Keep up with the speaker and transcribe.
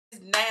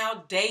It's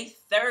now day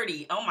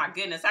 30. Oh my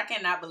goodness, I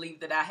cannot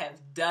believe that I have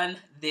done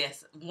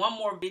this. One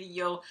more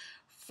video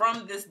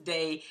from this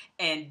day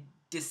and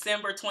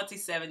December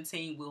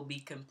 2017 will be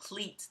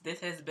complete.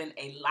 This has been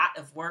a lot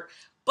of work,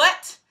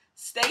 but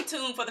stay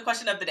tuned for the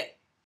question of the day.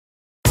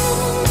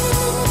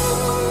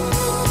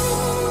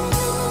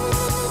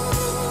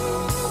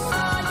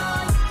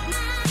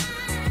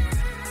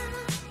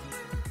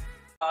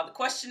 The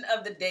question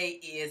of the day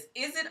is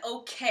it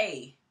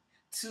okay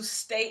to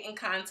stay in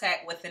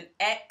contact with an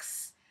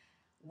ex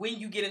when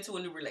you get into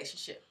a new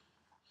relationship?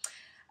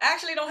 I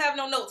actually don't have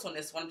no notes on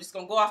this one. I'm just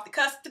going to go off the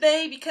cuff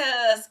today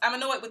because I'm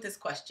annoyed with this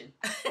question.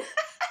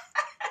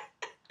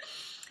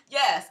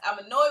 Yes,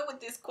 I'm annoyed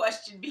with this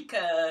question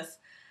because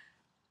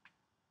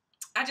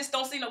I just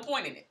don't see no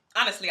point in it.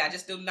 Honestly, I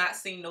just do not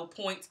see no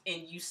point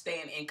in you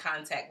staying in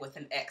contact with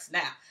an ex.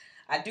 Now,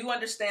 I do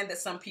understand that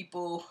some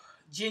people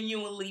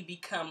genuinely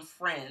become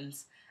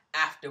friends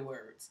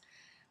afterwards.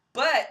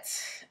 But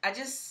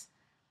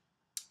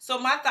so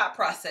my thought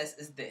process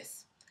is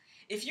this.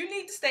 If you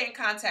need to stay in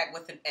contact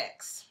with an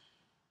ex,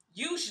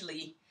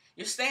 usually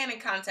you're staying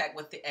in contact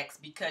with the ex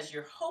because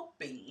you're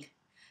hoping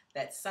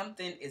that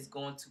something is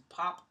going to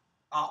pop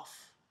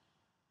off.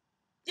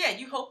 Yeah,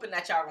 you hoping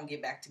that y'all gonna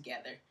get back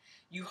together.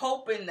 You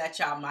hoping that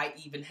y'all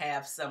might even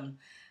have some,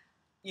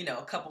 a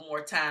couple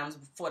more times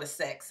for the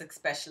sex,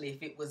 especially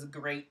if it was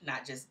great,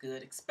 not just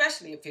good,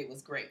 especially if it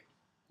was great.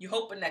 You're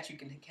hoping that you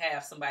can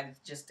have somebody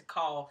just to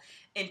call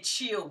and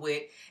chill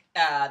with.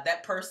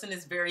 That person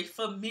is very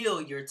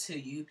familiar to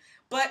you.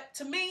 But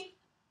to me,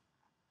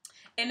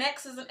 an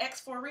ex is an ex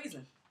for a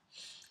reason.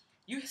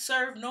 You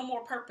serve no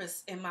more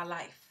purpose in my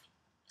life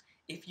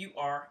if you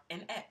are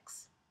an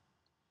ex.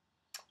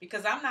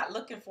 Because I'm not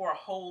looking for a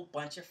whole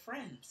bunch of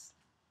friends.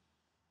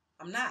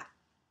 I'm not.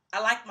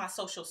 I like my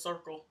social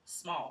circle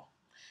small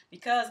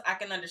because I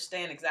can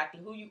understand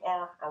exactly who you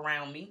are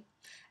around me.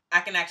 I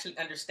can actually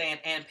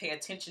understand and pay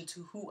attention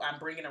to who I'm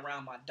bringing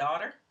around my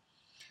daughter.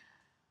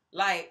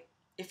 Like,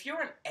 if you're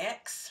an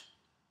ex,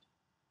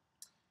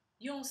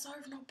 you don't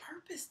serve no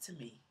purpose to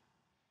me.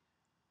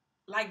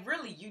 Like,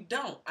 really, you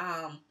don't.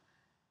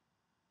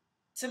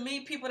 To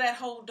me, people that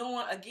hold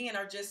on, again,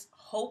 are just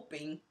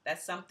hoping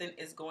that something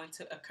is going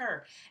to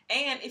occur.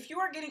 And if you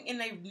are getting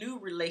in a new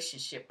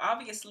relationship,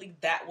 obviously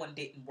that one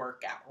didn't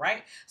work out,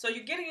 right? So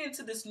you're getting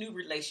into this new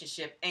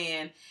relationship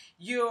and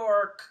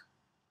you're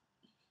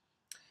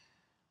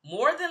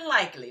more than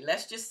likely,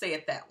 let's just say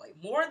it that way,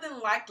 more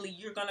than likely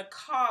you're going to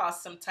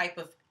cause some type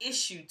of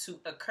issue to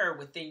occur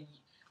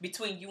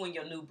between you and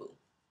your new boo.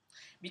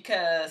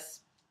 Because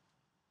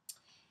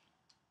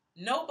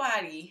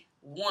nobody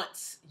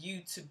wants you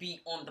to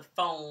be on the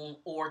phone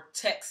or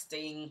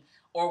texting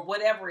or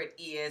whatever it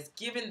is,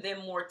 giving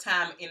them more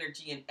time,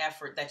 energy, and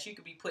effort that you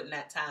could be putting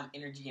that time,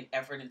 energy, and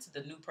effort into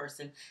the new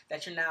person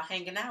that you're now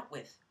hanging out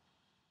with.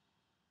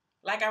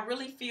 Like, I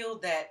really feel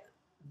that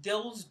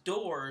those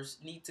doors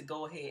need to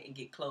go ahead and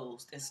get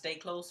closed and stay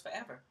closed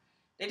forever.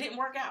 They didn't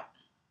work out.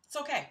 It's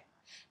okay.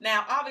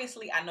 Now,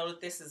 obviously, I know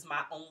that this is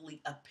my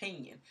only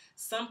opinion.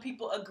 Some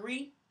people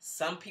agree,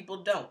 some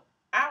people don't.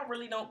 I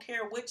really don't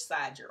care which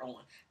side you're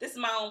on. This is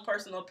my own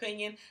personal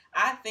opinion.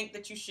 I think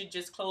that you should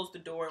just close the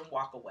door and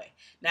walk away.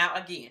 Now,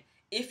 again,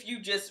 if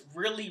you just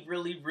really,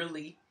 really,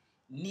 really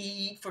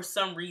need, for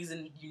some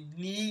reason, you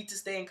need to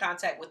stay in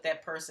contact with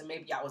that person.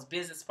 Maybe y'all was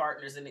business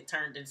partners and it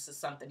turned into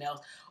something else.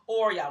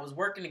 Or y'all was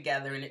working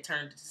together and it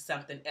turned into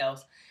something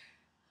else.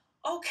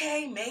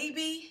 Okay,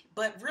 maybe.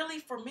 But really,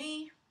 for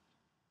me,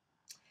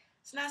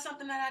 it's not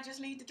something that I just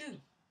need to do.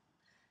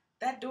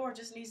 That door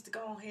just needs to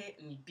go ahead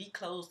and be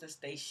closed and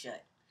stay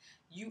shut.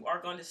 You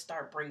are going to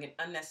start bringing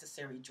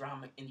unnecessary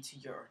drama into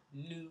your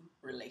new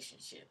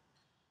relationship.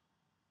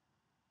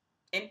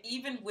 And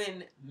even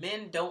when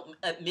men don't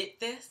admit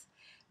this,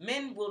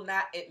 men will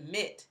not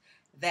admit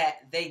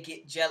that they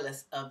get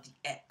jealous of the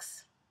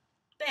ex.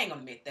 They ain't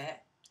going to admit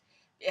that.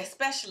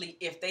 Especially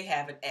if they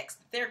have an ex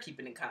that they're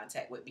keeping in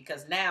contact with.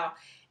 Because now,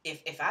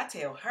 if I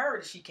tell her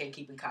that she can't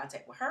keep in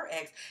contact with her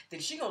ex, then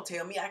she going to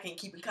tell me I can't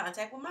keep in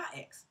contact with my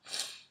ex.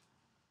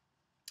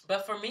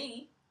 But for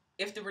me,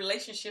 if the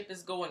relationship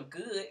is going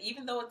good,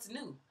 even though it's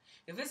new,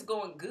 if it's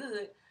going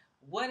good,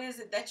 what is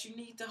it that you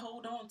need to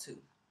hold on to?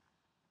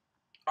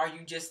 Are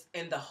you just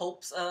in the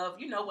hopes of,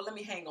 well, let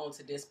me hang on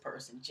to this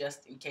person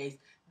just in case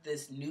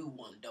this new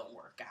one don't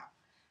work out?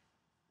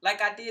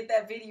 Like I did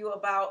that video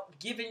about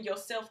giving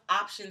yourself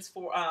options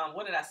for,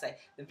 what did I say?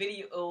 The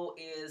video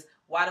is,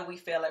 why do we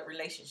fail at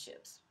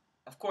relationships?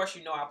 Of course,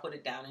 I put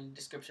it down in the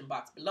description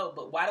box below.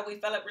 But why do we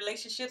fail at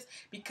relationships?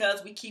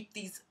 Because we keep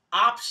these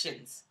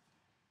options.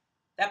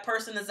 That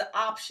person is an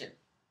option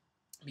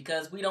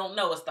because we don't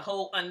know. It's the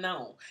whole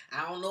unknown.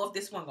 I don't know if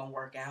this one gonna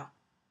work out.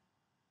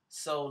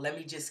 So let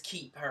me just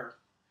keep her,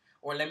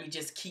 or let me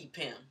just keep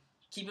him.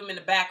 Keep him in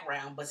the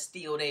background, but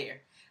still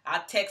there.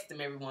 I'll text him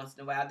every once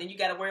in a while. Then you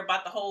got to worry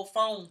about the whole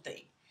phone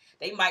thing.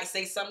 They might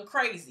say something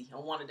crazy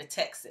on one of the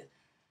texts.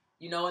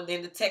 And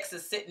then the text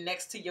is sitting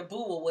next to your boo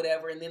or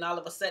whatever, and then all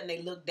of a sudden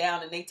they look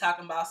down and they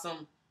talking about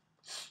some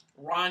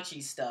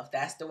Raunchy stuff.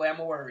 That's the way I'm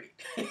word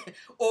it.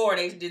 Or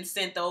they didn't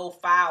send the old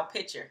file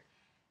picture.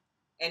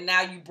 And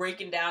now you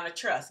breaking down the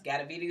trust.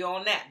 Got a video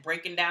on that.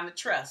 Breaking down the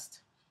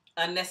trust.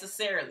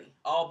 Unnecessarily.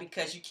 All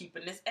because you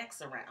keeping this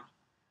ex around.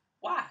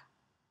 Why?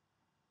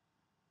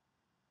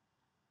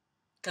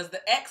 Because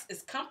the ex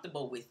is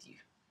comfortable with you.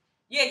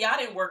 Yeah, y'all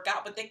didn't work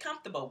out, but they're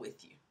comfortable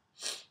with you.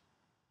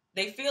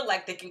 They feel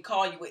like they can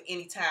call you at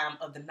any time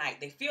of the night.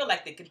 They feel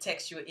like they can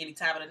text you at any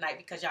time of the night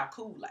because y'all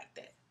cool like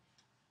that.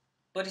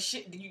 But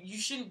you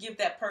shouldn't give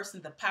that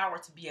person the power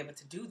to be able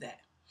to do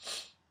that.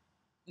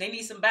 They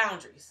need some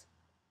boundaries.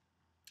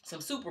 Some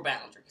super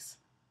boundaries.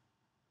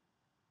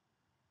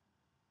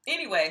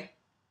 Anyway,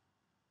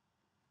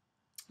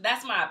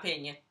 that's my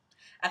opinion.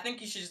 I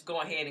think you should just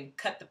go ahead and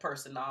cut the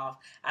person off.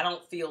 I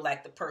don't feel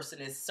like the person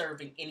is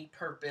serving any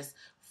purpose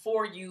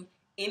for you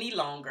any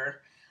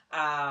longer.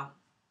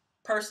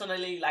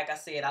 Personally, like I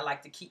said, I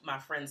like to keep my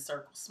friend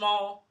circle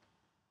small.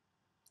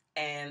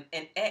 And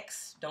an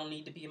ex don't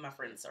need to be in my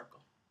friend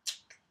circle.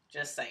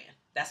 Just saying.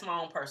 That's my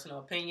own personal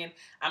opinion.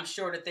 I'm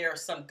sure that there are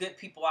some good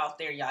people out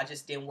there. Y'all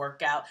just didn't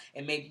work out.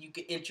 And maybe you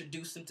could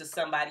introduce them to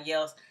somebody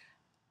else.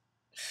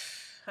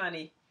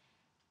 Honey,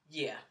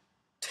 yeah.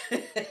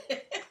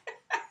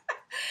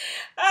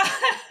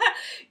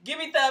 Give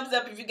me thumbs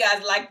up if you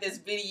guys like this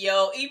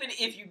video. Even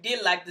if you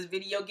did like this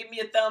video, give me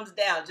a thumbs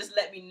down. Just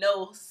let me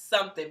know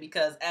something,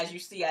 because as you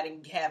see, I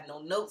didn't have no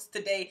notes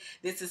today.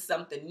 This is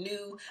something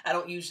new. I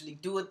don't usually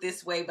do it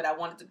this way, but I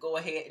wanted to go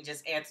ahead and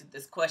just answer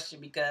this question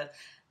because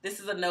this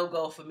is a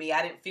no-go for me.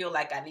 I didn't feel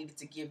like I needed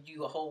to give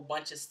you a whole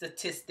bunch of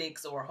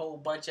statistics or a whole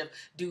bunch of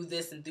do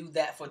this and do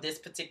that for this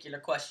particular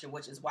question,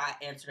 which is why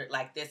I answered it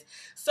like this.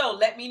 So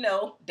let me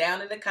know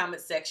down in the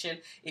comment section.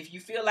 If you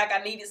feel like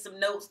I needed some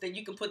notes, then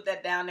you can put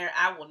that down there.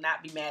 I will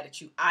not be mad at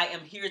you. I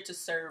am here to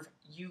serve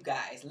you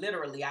guys.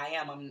 Literally, I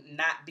am. I'm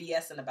not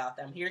BSing about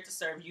that. I'm here to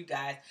serve you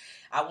guys.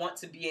 I want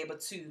to be able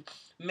to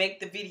make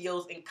the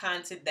videos and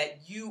content that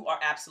you are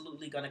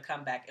absolutely going to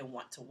come back and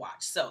want to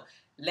watch. So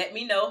let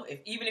me know.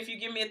 Even if you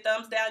give me a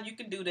thumbs down, you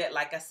can do that.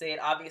 Like I said,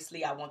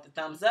 obviously I want the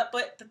thumbs up,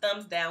 but the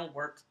thumbs down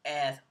works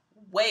as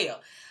well.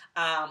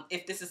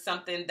 If this is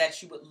something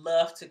that you would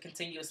love to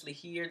continuously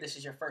hear, this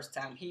is your first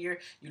time here,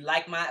 you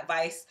like my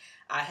advice,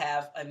 I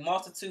have a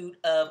multitude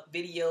of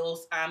videos.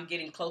 I'm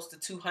getting close to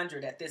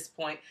 200 at this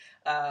point,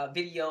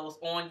 videos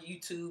on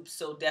YouTube,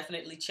 so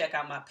definitely check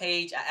out my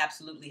page. I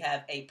absolutely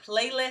have a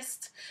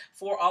playlist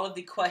for all of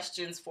the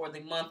questions for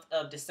the month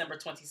of December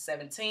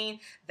 2017.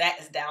 That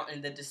is down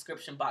in the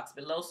description box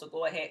below, so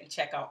go ahead and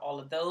check out all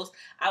of those.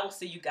 I will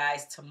see you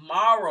guys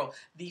tomorrow,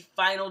 the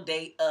final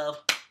day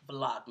of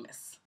Vlogmas.